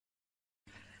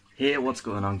Hey, what's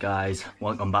going on guys?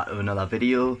 Welcome back to another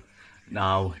video.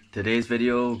 Now, today's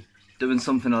video, doing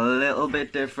something a little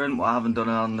bit different, what I haven't done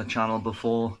it on the channel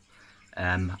before.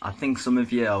 I think some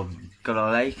of you are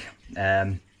gonna like.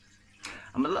 I'm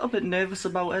a little bit nervous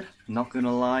about it, not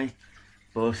gonna lie.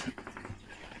 But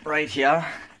right here,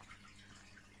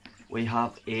 we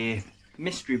have a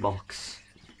mystery box.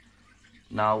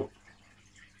 Now,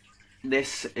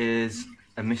 this is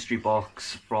a mystery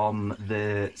box from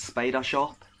the Spider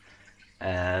Shop.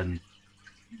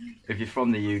 If you're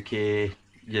from the UK,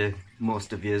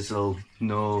 most of you will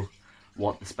know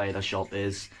what the Spider Shop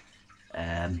is.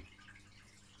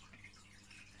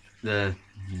 They're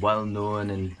well known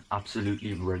and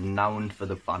absolutely renowned for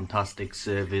the fantastic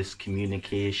service,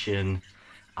 communication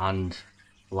and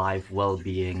live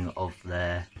well-being of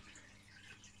their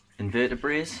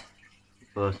invertebrates.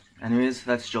 But anyways,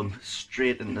 let's jump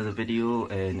straight into the video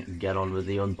and get on with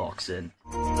the unboxing.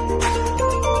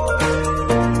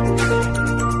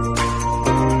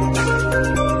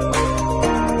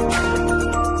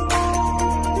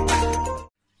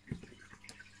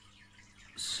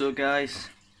 So guys,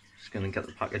 just gonna get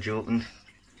the package opened.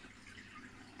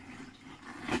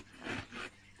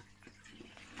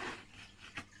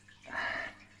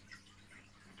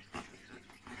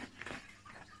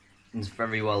 It's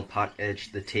very well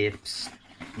packaged, the tape's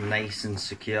nice and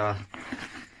secure.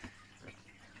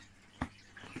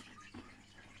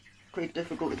 Quite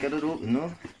difficult to get it open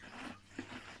though.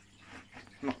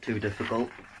 Not too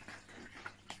difficult.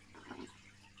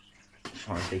 Just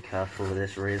want to be careful with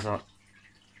this razor.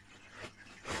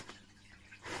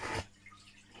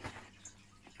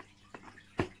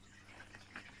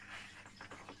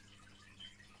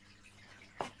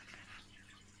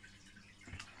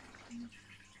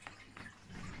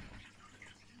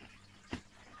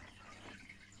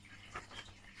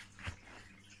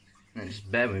 And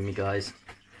just bear with me guys.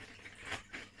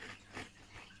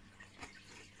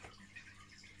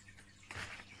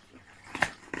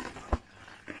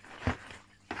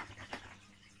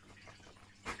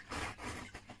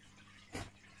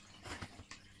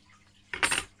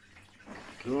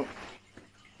 Cool.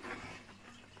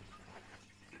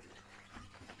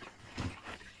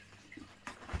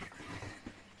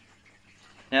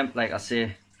 Yep, like I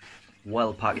say,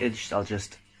 well packaged. I'll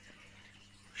just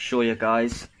show you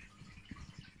guys.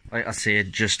 Like I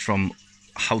said, just from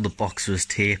how the box was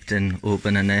taped and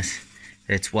opening it,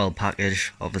 it's well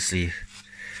packaged. Obviously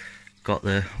got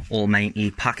the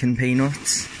almighty packing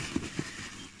peanuts.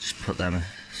 Just put them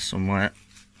somewhere.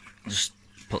 Just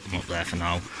put them up there for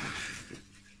now.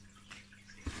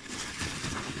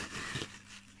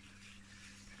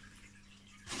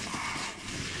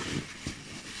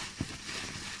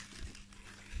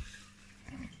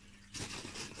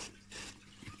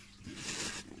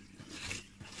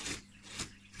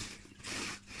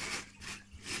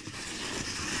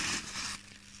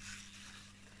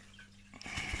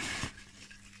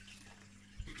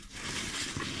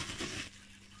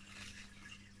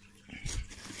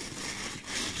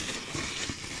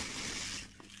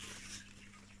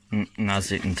 And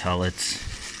as you can tell, it's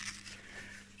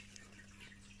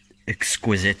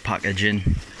exquisite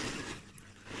packaging.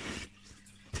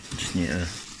 Just need to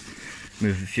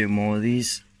move a few more of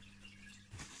these.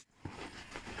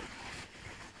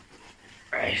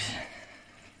 Right.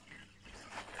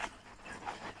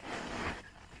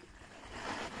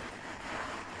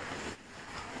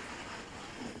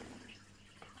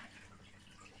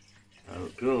 There we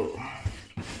go.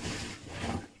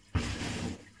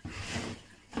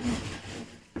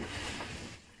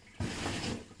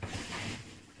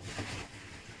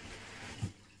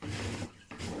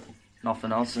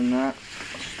 Nothing else in there.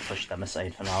 Let's push them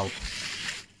aside for now.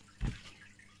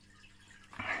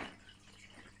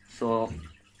 So,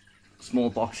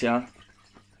 small box here.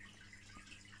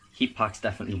 Heat pack's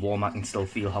definitely warm. I can still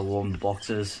feel how warm the box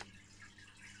is.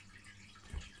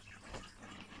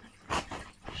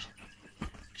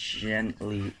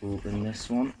 Gently open this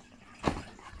one.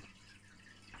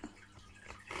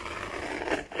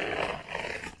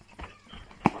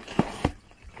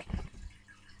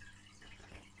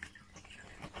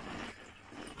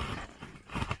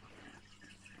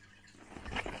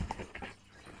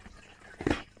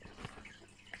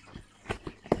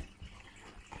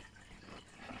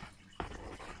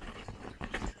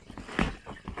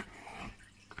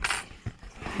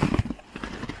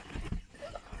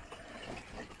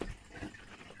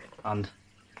 And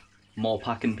more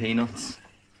packing peanuts.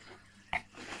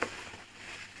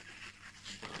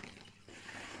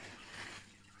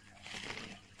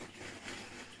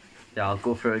 Yeah, I'll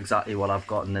go through exactly what I've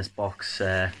got in this box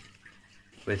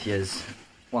with yous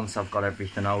once I've got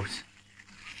everything out.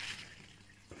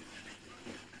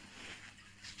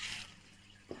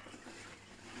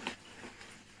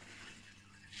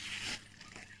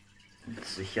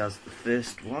 So here's the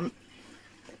first one.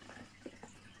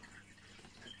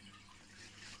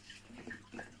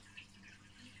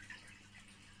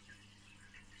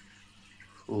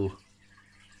 Oh,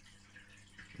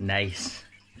 nice.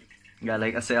 Yeah,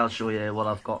 like I say, I'll show you what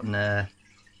I've got in there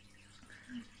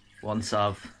once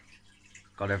I've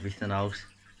got everything out.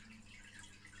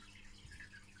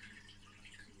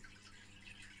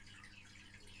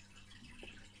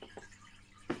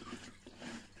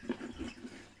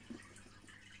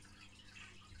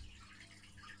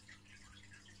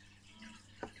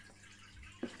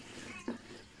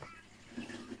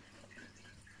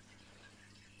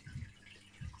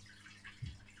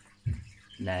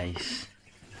 Nice.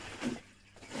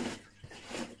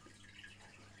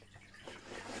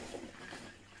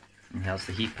 And here's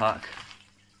the heat pack,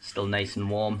 still nice and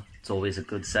warm. It's always a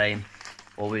good sign.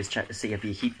 Always check to see if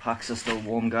your heat packs are still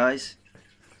warm, guys.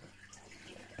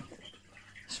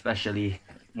 Especially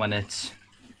when it's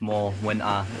more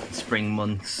winter, spring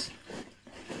months.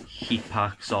 Heat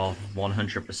packs are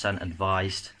 100%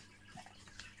 advised.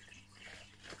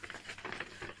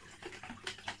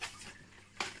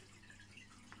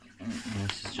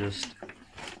 This is just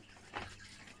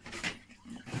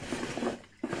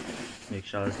make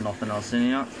sure there's nothing else in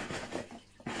here.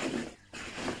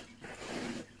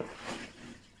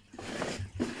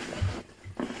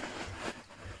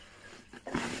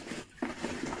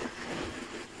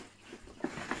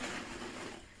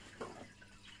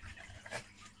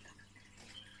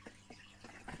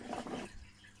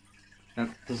 It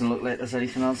doesn't look like there's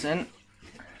anything else in.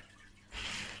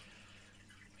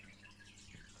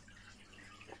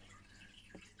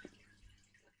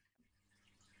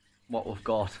 What we've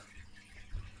got.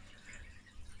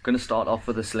 I'm going to start off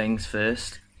with the slings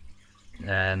first.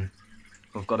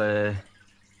 We've got a,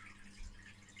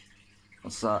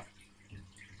 what's that?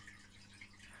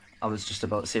 I was just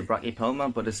about to say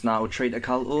Brachypelma, but it's now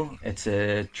Triticalco. It's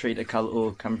a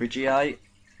Triticalco cambridgei.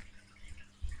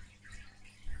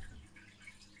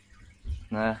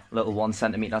 Little 1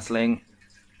 centimeter sling.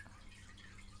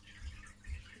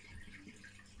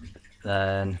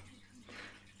 Then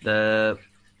the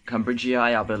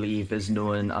cambridgei, I believe, is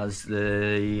known as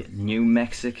the New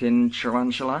Mexican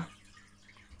tarantula.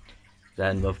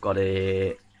 Then we've got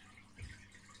a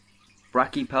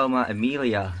Brachypelma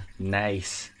amelia.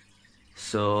 Nice.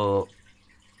 So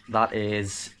that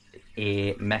is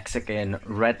a Mexican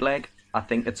redleg. I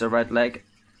think it's a redleg.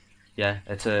 Yeah,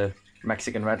 it's a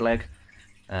Mexican redleg.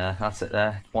 That's it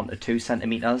there, 1 to 2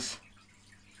 centimeters.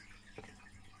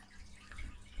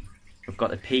 We've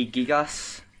got a P.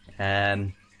 gigas.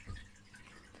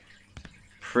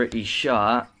 Pretty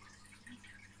sure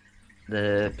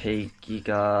the P.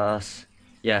 gigas,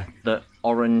 yeah, the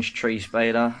orange tree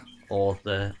spider or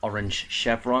the orange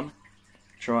chevron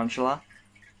tarantula.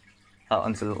 That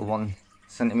one's a little 1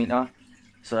 centimeter.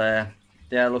 So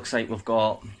yeah, it looks like we've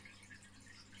got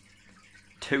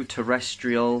 2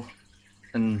 terrestrial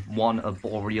and 1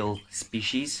 arboreal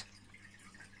species.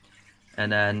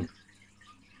 And then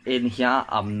in here,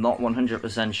 I'm not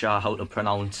 100% sure how to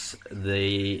pronounce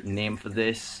the name for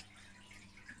this.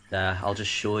 There, I'll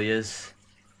just show you.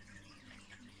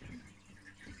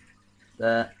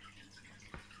 There.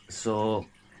 So,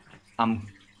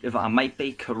 if I might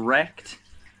be correct,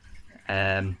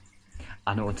 I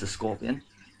know it's a scorpion.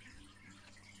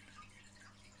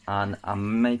 And I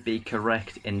might be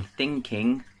correct in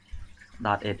thinking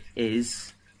that it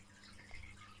is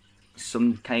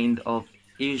some kind of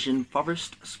Asian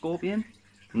forest scorpion.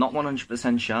 Not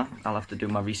 100% sure. I'll have to do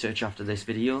my research after this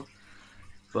video.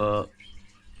 But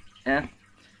yeah,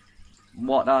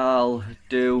 what I'll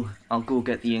do, I'll go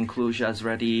get the enclosures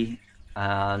ready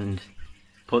and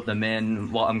put them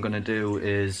in. What I'm gonna do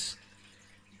is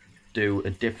do a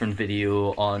different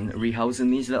video on rehousing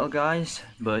these little guys.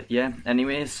 But yeah,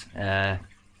 anyways, I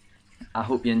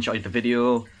hope you enjoyed the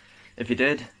video. If you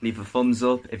did, leave a thumbs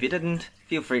up. If you didn't,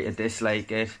 feel free to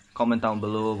dislike it. Comment down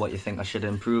below what you think I should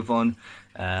improve on.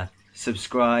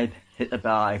 Subscribe, hit the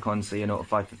bell icon so you're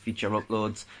notified for future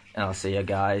uploads. And I'll see you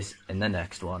guys in the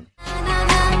next one.